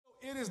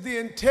It is the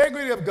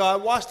integrity of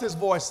God. Watch this,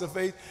 voice of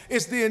faith.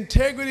 It's the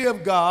integrity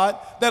of God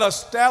that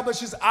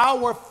establishes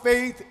our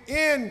faith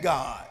in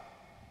God.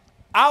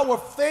 Our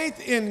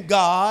faith in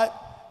God,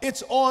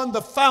 it's on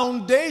the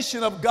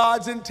foundation of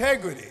God's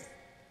integrity.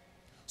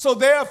 So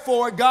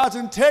therefore, God's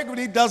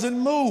integrity doesn't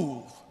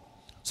move.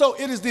 So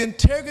it is the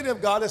integrity of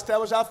God that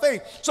establishes our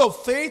faith. So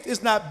faith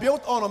is not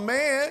built on a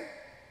man.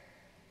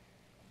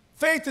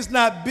 Faith is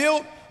not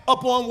built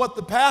upon what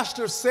the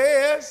pastor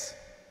says.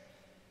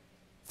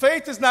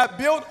 Faith is not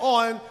built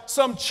on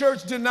some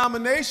church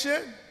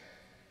denomination.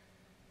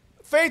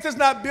 Faith is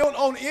not built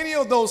on any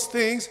of those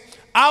things.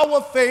 Our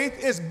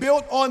faith is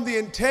built on the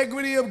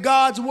integrity of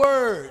God's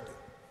word.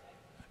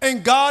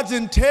 And God's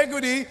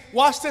integrity,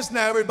 watch this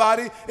now,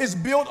 everybody, is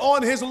built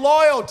on his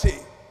loyalty.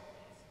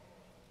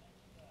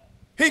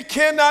 He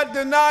cannot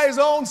deny his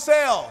own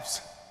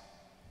selves.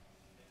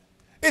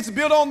 It's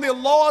built on the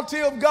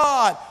loyalty of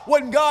God.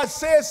 When God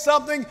says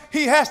something,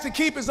 he has to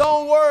keep his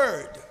own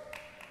word.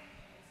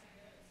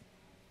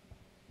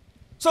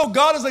 So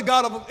God is a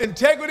God of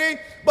integrity,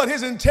 but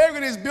his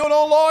integrity is built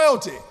on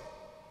loyalty.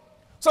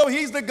 So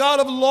he's the God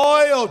of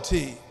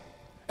loyalty.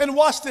 And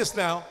watch this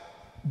now.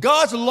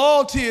 God's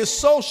loyalty is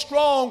so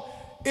strong,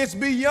 it's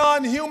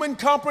beyond human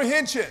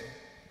comprehension.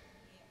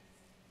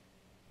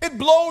 It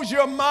blows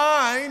your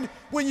mind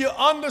when you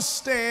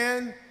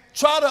try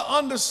to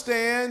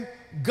understand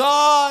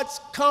God's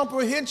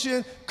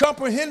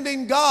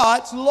comprehending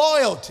God's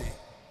loyalty.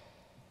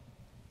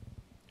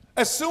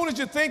 As soon as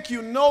you think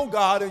you know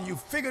God and you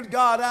figured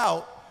God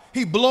out,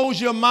 he blows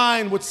your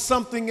mind with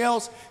something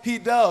else he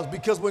does.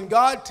 Because when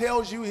God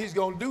tells you he's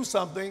going to do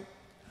something,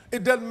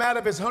 it doesn't matter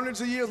if it's hundreds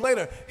of years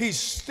later, he's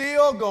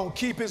still going to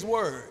keep his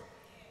word.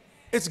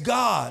 It's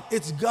God.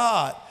 It's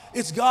God.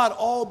 It's God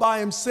all by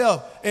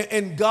himself.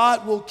 And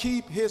God will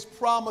keep his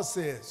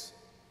promises.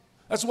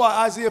 That's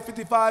why Isaiah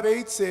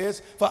 55:8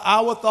 says, "For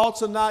our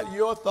thoughts are not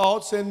your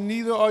thoughts, and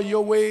neither are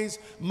your ways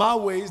my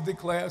ways,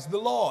 declares the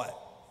Lord."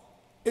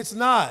 It's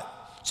not.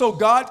 So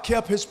God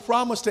kept his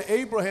promise to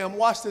Abraham,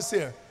 watch this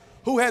here,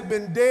 who had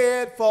been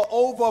dead for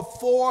over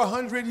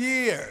 400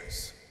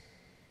 years.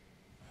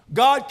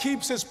 God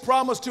keeps his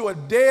promise to a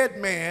dead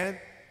man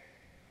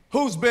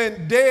who's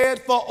been dead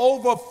for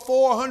over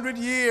 400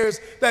 years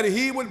that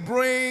he would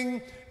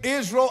bring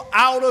Israel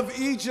out of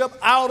Egypt,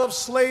 out of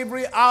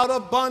slavery, out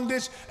of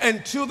bondage,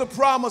 and to the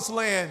promised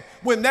land.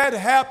 When that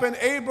happened,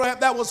 Abraham,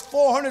 that was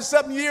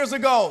 407 years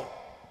ago.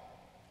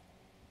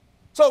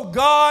 So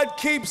God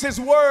keeps his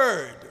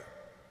word.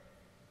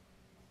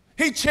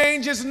 He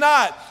changes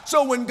not.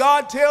 So when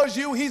God tells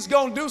you he's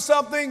going to do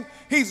something,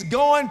 he's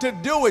going to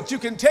do it. You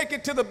can take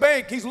it to the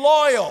bank. He's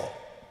loyal.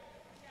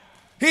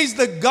 He's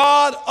the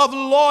God of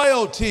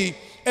loyalty.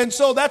 And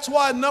so that's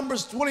why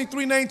Numbers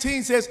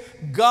 23:19 says,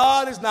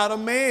 God is not a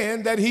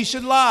man that he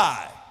should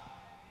lie,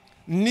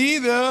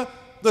 neither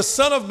the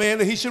Son of Man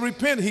that he should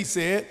repent, he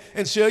said,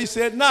 and shall he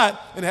said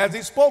not, and has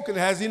he spoken,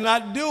 has he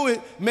not do it,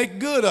 make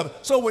good of it.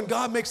 So when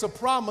God makes a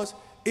promise,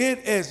 it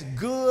is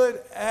good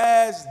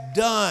as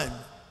done.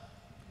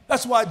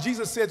 That's why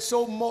Jesus said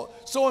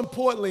so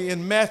importantly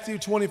in Matthew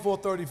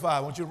 24:35, I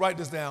want you to write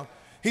this down.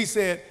 He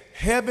said,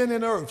 heaven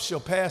and earth shall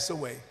pass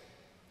away.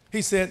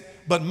 He said,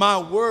 but my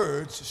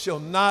words shall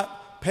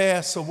not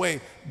pass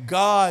away.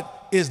 God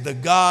is the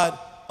God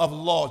of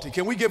loyalty.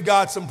 Can we give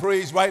God some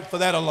praise right for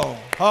that alone?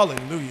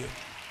 Hallelujah.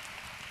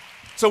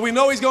 So we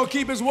know he's going to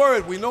keep his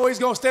word. We know he's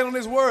going to stand on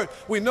his word.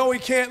 We know he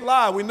can't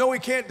lie. We know he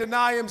can't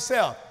deny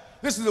himself.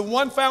 This is the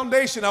one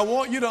foundation I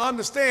want you to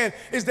understand,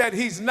 is that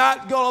he's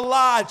not going to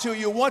lie to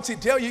you. Once he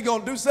tells you he's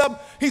going to do something,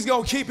 he's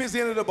going to keep his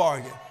end of the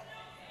bargain.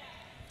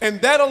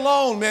 And that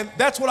alone, man,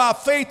 that's what our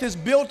faith is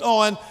built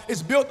on.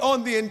 It's built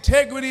on the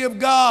integrity of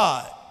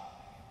God.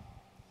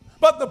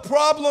 But the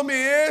problem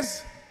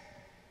is,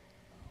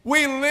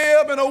 we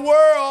live in a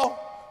world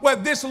where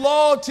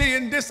disloyalty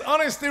and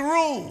dishonesty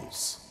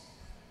rules.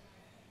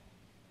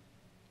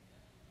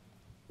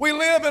 We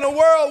live in a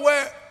world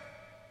where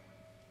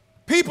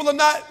people are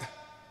not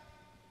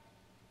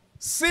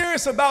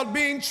serious about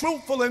being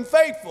truthful and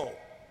faithful.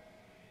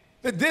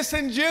 They're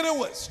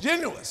disingenuous.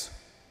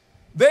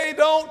 They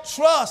don't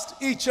trust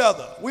each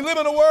other. We live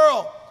in a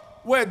world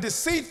where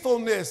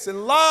deceitfulness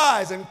and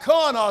lies and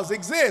con artists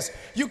exist.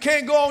 You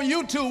can't go on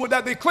YouTube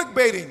without they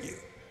clickbaiting you.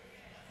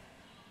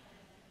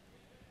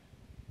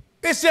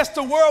 It's just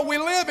the world we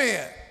live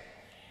in.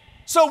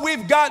 So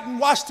we've gotten,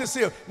 watch this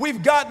here,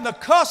 we've gotten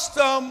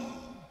accustomed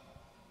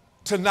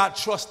to not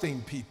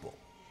trusting people.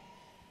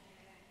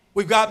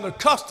 We've gotten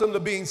accustomed to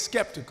being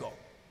skeptical.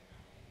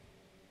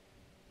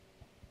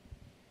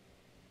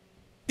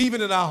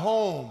 Even in our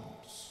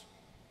homes,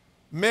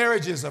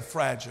 marriages are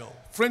fragile.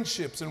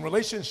 Friendships and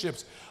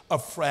relationships are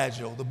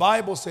fragile. The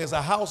Bible says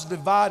a house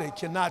divided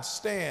cannot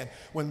stand.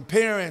 When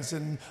parents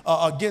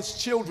are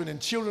against children and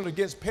children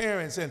against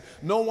parents and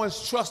no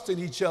one's trusting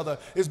each other,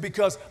 is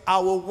because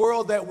our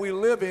world that we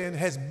live in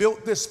has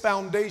built this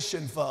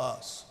foundation for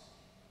us.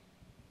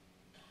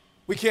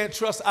 We can't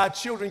trust our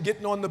children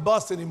getting on the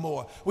bus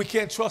anymore. We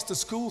can't trust the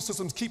school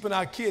systems keeping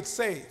our kids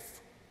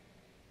safe.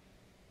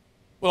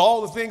 with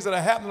all the things that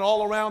are happening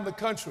all around the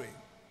country.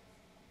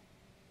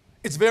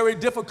 It's very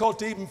difficult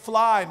to even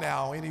fly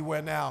now,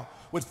 anywhere now,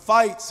 with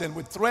fights and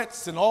with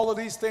threats and all of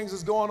these things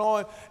that's going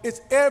on. It's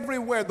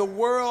everywhere. The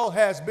world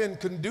has been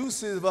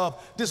conducive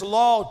of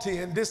disloyalty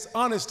and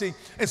dishonesty.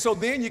 And so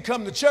then you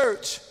come to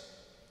church,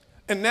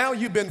 and now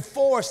you've been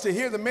forced to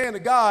hear the man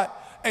of God,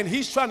 and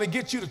he's trying to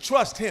get you to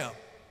trust him.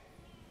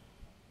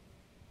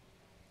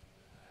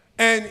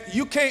 And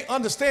you can't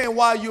understand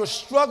why you're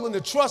struggling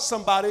to trust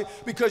somebody,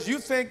 because you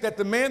think that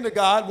the man of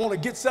God want to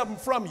get something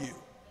from you.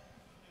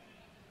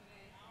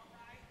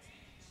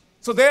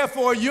 So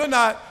therefore, you're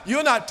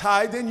not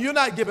tithing, you're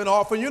not giving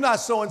offering, you're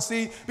not sowing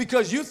seed,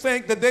 because you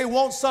think that they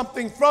want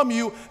something from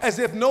you as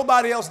if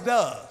nobody else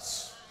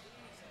does.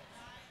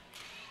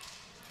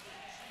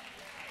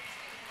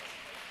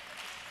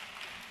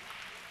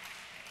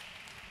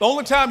 The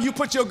only time you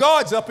put your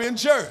guards up in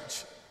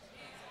church.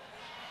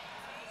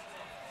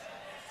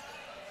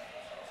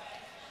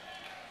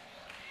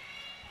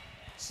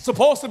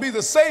 Supposed to be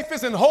the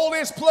safest and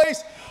holiest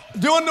place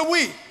during the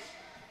week.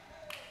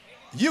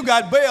 You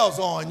got bells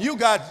on, you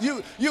got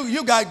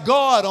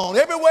guard on.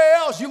 Everywhere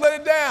else you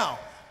let it down.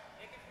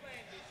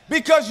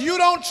 Because you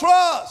don't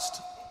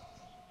trust.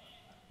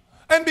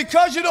 And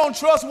because you don't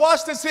trust,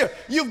 watch this here,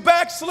 you've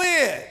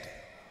backslid.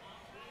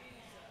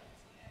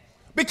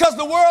 Because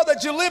the world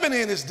that you're living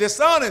in is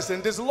dishonest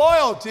and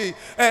disloyalty,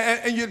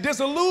 and you're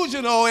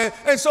disillusional,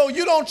 and so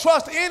you don't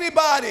trust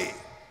anybody.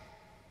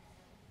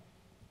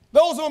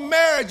 Those who are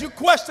married, you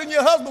question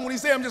your husband when he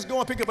says, I'm just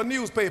going to pick up a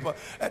newspaper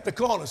at the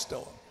corner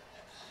store.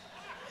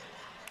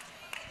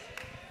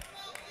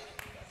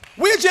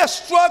 We're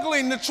just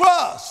struggling to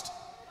trust.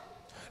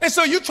 And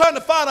so you're trying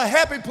to find a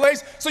happy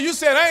place. So you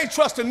said, I ain't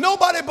trusting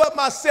nobody but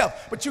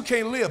myself. But you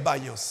can't live by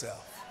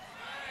yourself.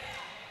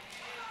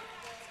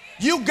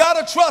 You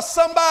got to trust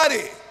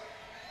somebody.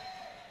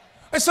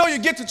 And so you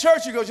get to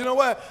church, you go, you know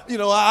what?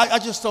 I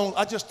just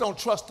don't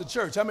trust the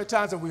church. How many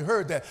times have we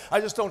heard that?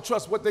 I just don't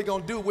trust what they're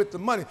going to do with the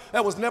money.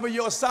 That was never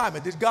your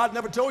assignment. Did God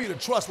never told you to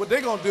trust what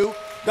they're going to do?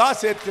 God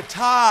said to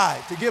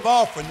tithe, to give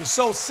offering, to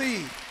sow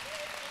seed.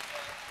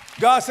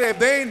 God said, if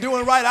they ain't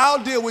doing right,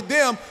 I'll deal with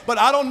them, but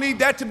I don't need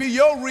that to be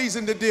your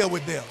reason to deal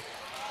with them.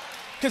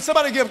 Can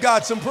somebody give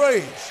God some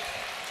praise?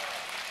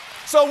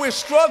 So we're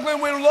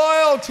struggling with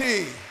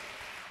loyalty.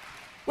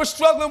 We're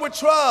struggling with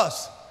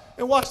trust.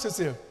 And watch this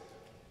here.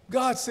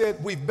 God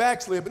said we've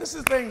backslid, but this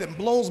is the thing that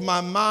blows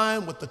my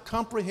mind with the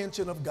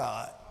comprehension of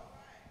God.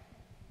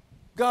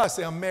 God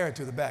said, I'm married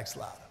to the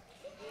backslider.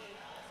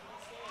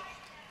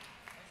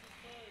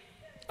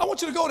 I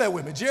want you to go there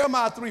with me.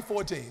 Jeremiah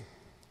 3:14.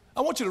 I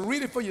want you to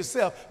read it for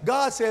yourself.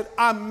 God said,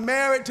 I'm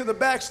married to the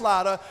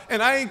backslider,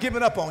 and I ain't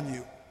giving up on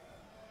you.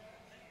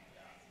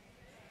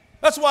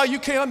 That's why you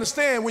can't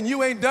understand when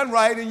you ain't done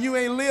right and you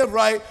ain't lived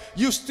right,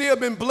 you still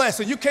been blessed.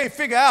 And you can't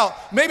figure out,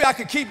 maybe I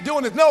could keep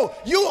doing this. No,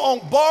 you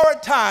on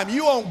borrowed time.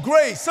 You on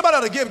grace. Somebody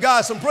ought to give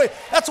God some praise.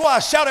 That's why I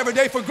shout every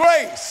day for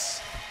grace.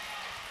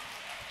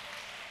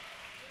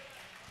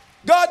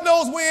 God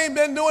knows we ain't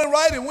been doing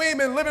right, and we ain't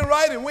been living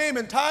right, and we ain't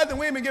been tithing, and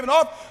we ain't been giving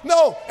off.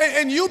 No,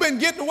 and you've been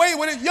getting away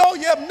with it. Yo,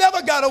 you have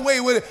never got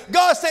away with it.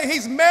 God say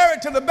he's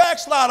married to the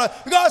backslider.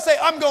 God say,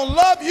 I'm going to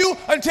love you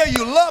until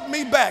you love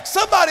me back.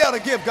 Somebody ought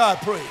to give God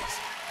praise.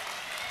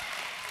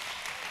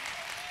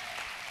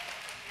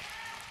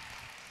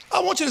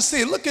 I want you to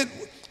see it.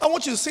 I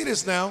want you to see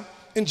this now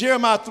in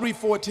Jeremiah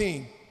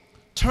 3:14.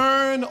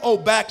 Turn, O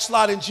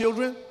backsliding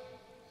children,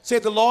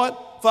 saith the Lord,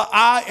 for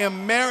I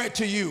am married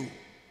to you.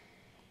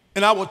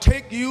 And I will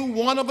take you,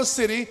 one of a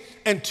city,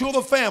 and two of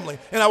a family,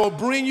 and I will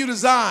bring you to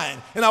Zion,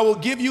 and I will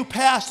give you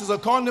pastors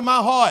according to my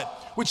heart,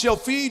 which shall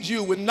feed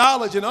you with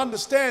knowledge and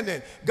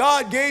understanding.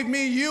 God gave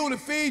me you to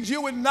feed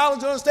you with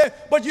knowledge and understanding,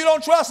 but you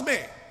don't trust me.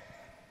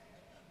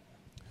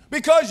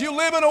 Because you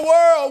live in a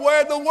world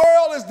where the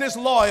world is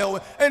disloyal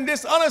and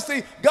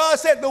dishonesty. God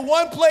said, the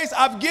one place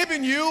I've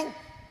given you,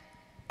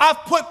 I've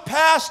put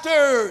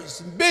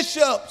pastors,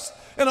 bishops,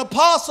 and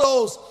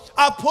apostles.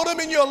 I've put them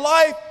in your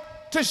life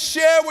to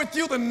share with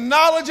you the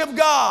knowledge of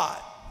God,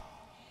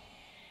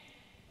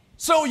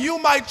 so you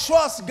might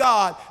trust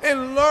God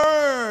and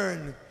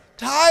learn.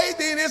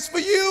 Tithing is for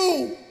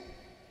you.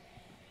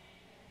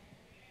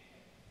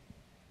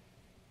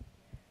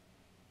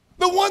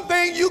 The one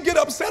thing you get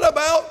upset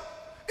about,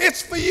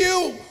 it's for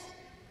you.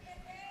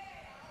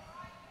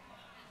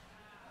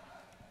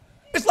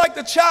 It's like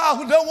the child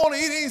who don't want to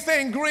eat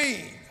anything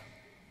green.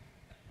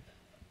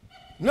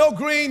 No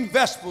green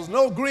vegetables,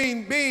 no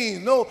green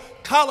beans, no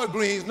collard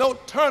greens, no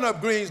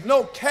turnip greens,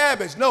 no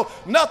cabbage, no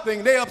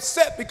nothing. They're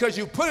upset because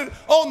you put it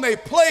on their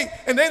plate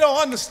and they don't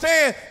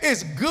understand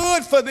it's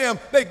good for them.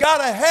 They got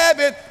to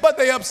have it, but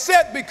they're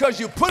upset because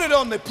you put it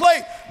on their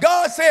plate.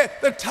 God said,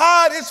 the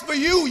tithe is for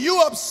you.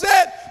 You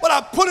upset, but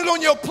I put it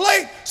on your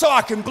plate so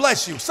I can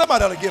bless you.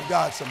 Somebody ought to give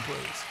God some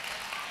praise.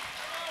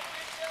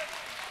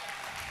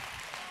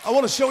 I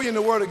want to show you in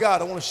the Word of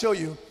God.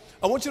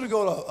 I want you to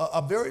go to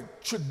a very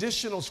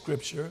traditional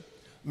scripture,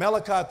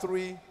 Malachi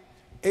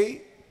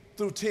 3:8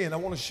 through 10. I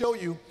want to show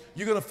you,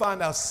 you're going to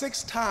find out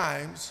 6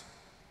 times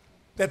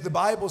that the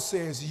Bible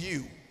says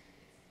you.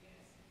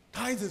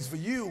 Tithes is for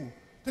you.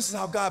 This is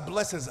how God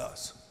blesses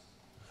us.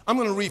 I'm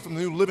going to read from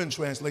the New Living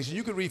Translation.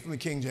 You can read from the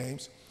King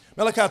James.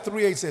 Malachi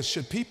 3:8 says,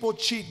 should people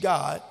cheat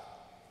God,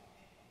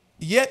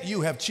 yet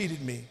you have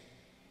cheated me.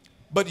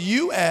 But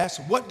you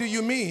ask, what do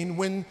you mean?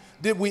 When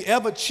did we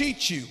ever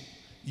cheat you?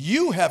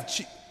 You have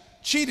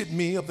cheated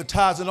me of the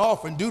tithes and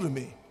offering due to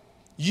me.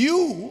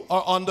 You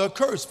are under a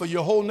curse, for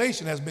your whole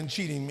nation has been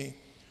cheating me.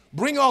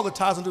 Bring all the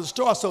tithes into the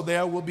store, so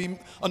there will be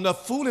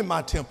enough food in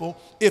my temple.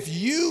 If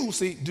you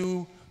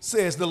do,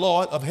 says the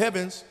Lord of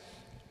heavens,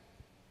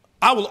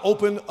 I will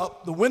open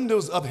up the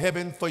windows of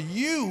heaven for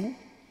you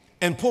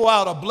and pour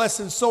out a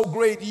blessing so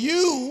great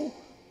you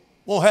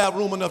won't have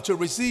room enough to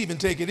receive and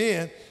take it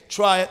in.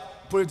 Try it,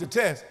 put it to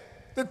test.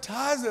 The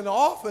tithes and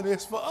offering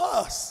is for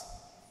us.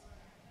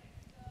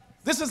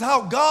 This is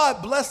how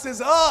God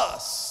blesses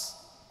us.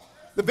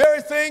 The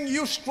very thing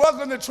you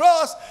struggling to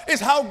trust is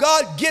how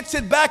God gets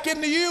it back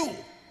into you.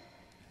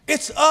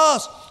 It's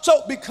us.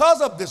 So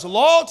because of this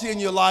loyalty in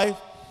your life,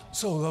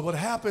 so what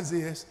happens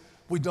is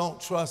we don't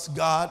trust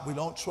God, we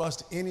don't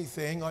trust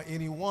anything or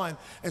anyone,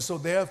 and so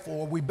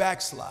therefore we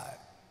backslide.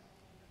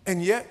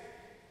 And yet,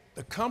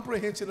 the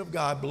comprehension of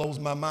God blows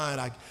my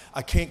mind.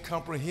 I can't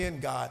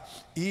comprehend God.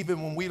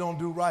 Even when we don't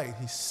do right,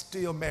 he's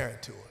still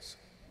married to us.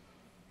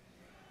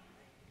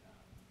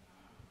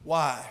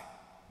 Why?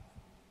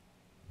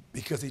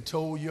 Because he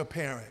told your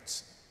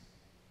parents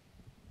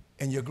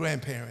and your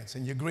grandparents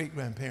and your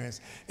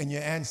great-grandparents and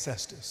your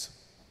ancestors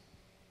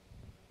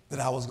that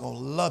I was going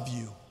to love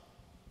you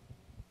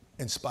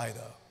in spite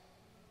of.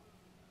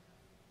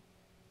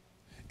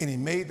 And he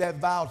made that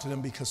vow to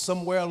them because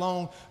somewhere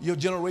along your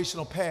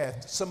generational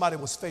path, somebody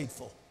was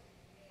faithful.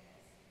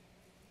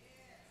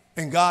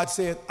 And God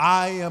said,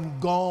 I am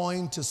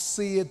going to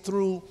see it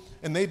through.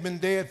 And they've been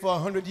dead for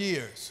 100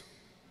 years.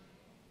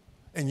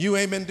 And you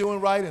ain't been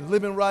doing right and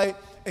living right.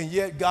 And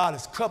yet God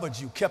has covered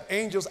you, kept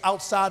angels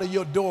outside of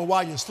your door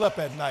while you slept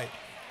at night.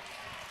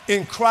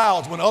 In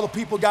crowds, when other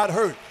people got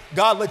hurt,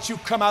 God let you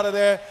come out of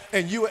there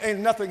and ain't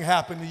nothing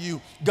happened to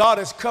you. God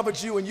has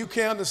covered you and you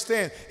can't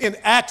understand. In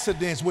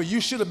accidents where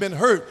you should have been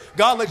hurt,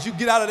 God let you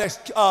get out of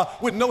there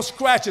with no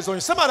scratches on you.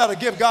 Somebody ought to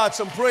give God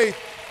some praise.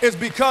 It's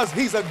because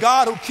he's a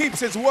God who keeps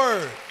his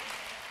word.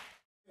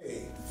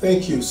 Hey,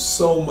 thank you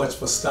so much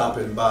for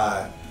stopping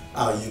by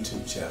our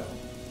YouTube channel.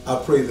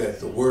 I pray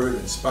that the word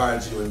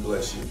inspired you and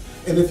blessed you.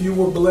 And if you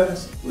were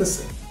blessed,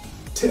 listen,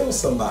 tell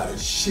somebody,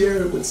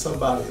 share it with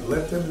somebody,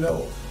 let them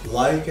know.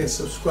 Like and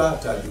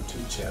subscribe to our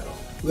YouTube channel.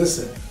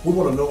 Listen, we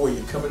want to know where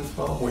you're coming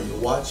from, where you're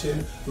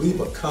watching. Leave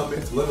a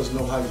comment. Let us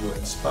know how you were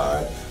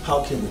inspired.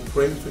 How can we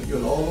pray for you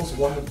and all those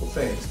wonderful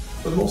things.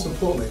 But most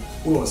importantly,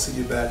 we want to see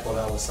you back on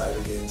our site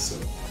again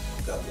soon.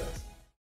 God bless.